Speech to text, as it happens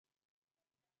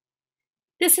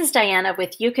This is Diana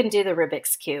with You Can Do the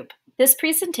Rubiks Cube. This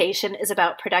presentation is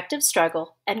about productive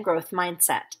struggle and growth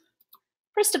mindset.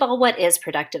 First of all, what is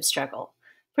productive struggle?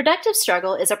 Productive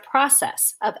struggle is a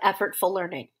process of effortful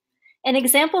learning. An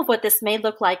example of what this may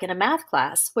look like in a math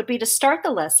class would be to start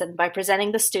the lesson by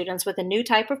presenting the students with a new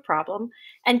type of problem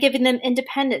and giving them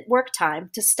independent work time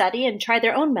to study and try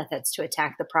their own methods to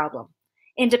attack the problem.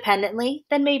 Independently,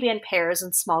 then maybe in pairs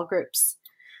and small groups.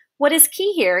 What is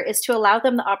key here is to allow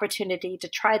them the opportunity to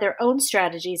try their own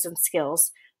strategies and skills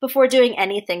before doing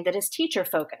anything that is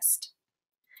teacher-focused.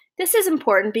 This is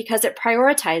important because it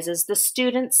prioritizes the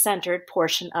student-centered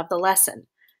portion of the lesson.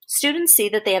 Students see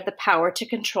that they have the power to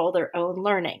control their own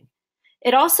learning.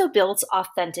 It also builds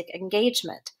authentic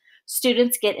engagement.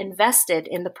 Students get invested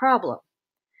in the problem.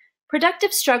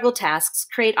 Productive struggle tasks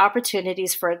create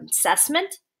opportunities for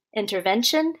assessment,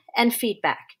 intervention, and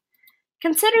feedback.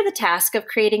 Consider the task of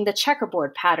creating the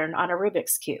checkerboard pattern on a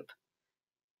Rubik's Cube.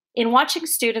 In watching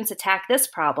students attack this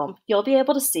problem, you'll be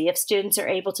able to see if students are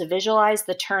able to visualize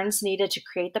the turns needed to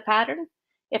create the pattern,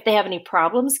 if they have any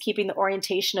problems keeping the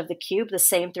orientation of the cube the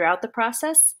same throughout the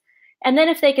process, and then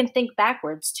if they can think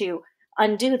backwards to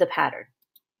undo the pattern.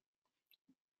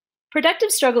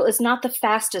 Productive struggle is not the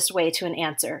fastest way to an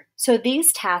answer, so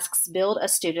these tasks build a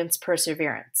student's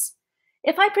perseverance.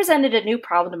 If I presented a new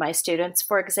problem to my students,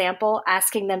 for example,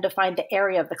 asking them to find the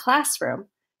area of the classroom,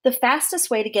 the fastest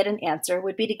way to get an answer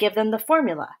would be to give them the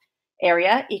formula,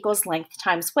 area equals length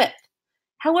times width.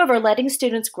 However, letting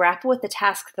students grapple with the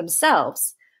task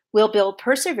themselves will build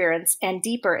perseverance and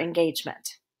deeper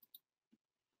engagement.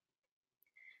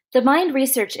 The Mind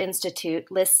Research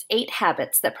Institute lists 8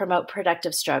 habits that promote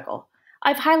productive struggle.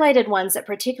 I've highlighted ones that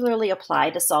particularly apply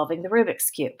to solving the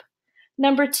Rubik's Cube.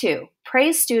 Number 2,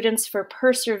 praise students for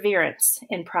perseverance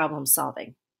in problem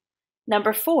solving.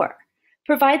 Number 4,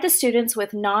 provide the students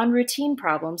with non-routine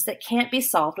problems that can't be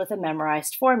solved with a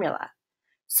memorized formula.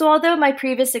 So although my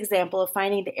previous example of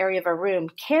finding the area of a room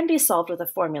can be solved with a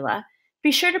formula,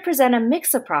 be sure to present a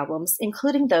mix of problems,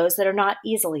 including those that are not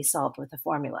easily solved with a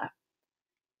formula.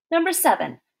 Number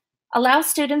 7, allow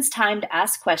students time to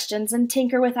ask questions and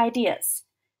tinker with ideas.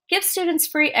 Give students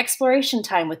free exploration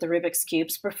time with the Rubiks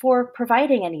Cubes before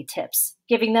providing any tips,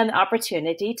 giving them the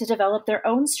opportunity to develop their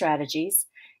own strategies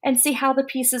and see how the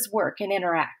pieces work and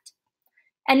interact.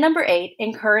 And number 8,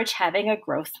 encourage having a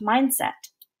growth mindset.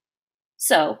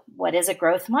 So, what is a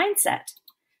growth mindset?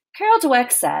 Carol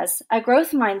Dweck says, a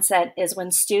growth mindset is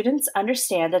when students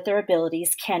understand that their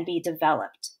abilities can be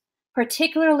developed,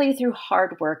 particularly through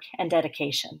hard work and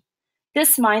dedication.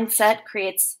 This mindset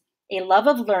creates a love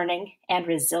of learning and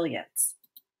resilience.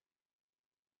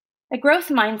 A growth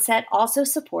mindset also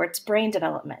supports brain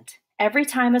development. Every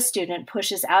time a student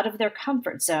pushes out of their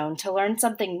comfort zone to learn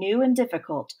something new and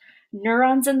difficult,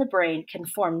 neurons in the brain can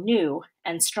form new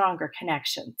and stronger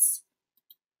connections.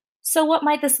 So what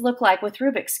might this look like with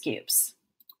Rubik's Cubes?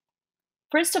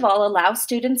 First of all, allow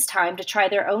students time to try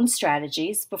their own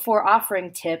strategies before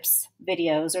offering tips,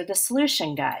 videos, or the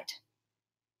solution guide.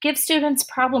 Give students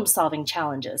problem-solving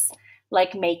challenges,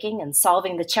 like making and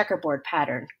solving the checkerboard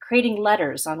pattern, creating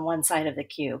letters on one side of the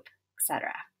cube,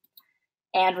 etc.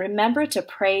 And remember to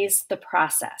praise the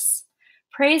process.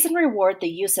 Praise and reward the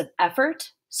use of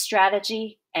effort,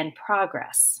 strategy, and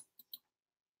progress.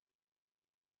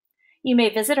 You may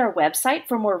visit our website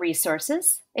for more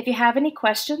resources. If you have any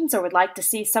questions or would like to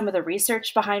see some of the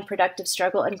research behind productive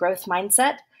struggle and growth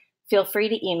mindset, feel free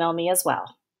to email me as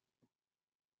well.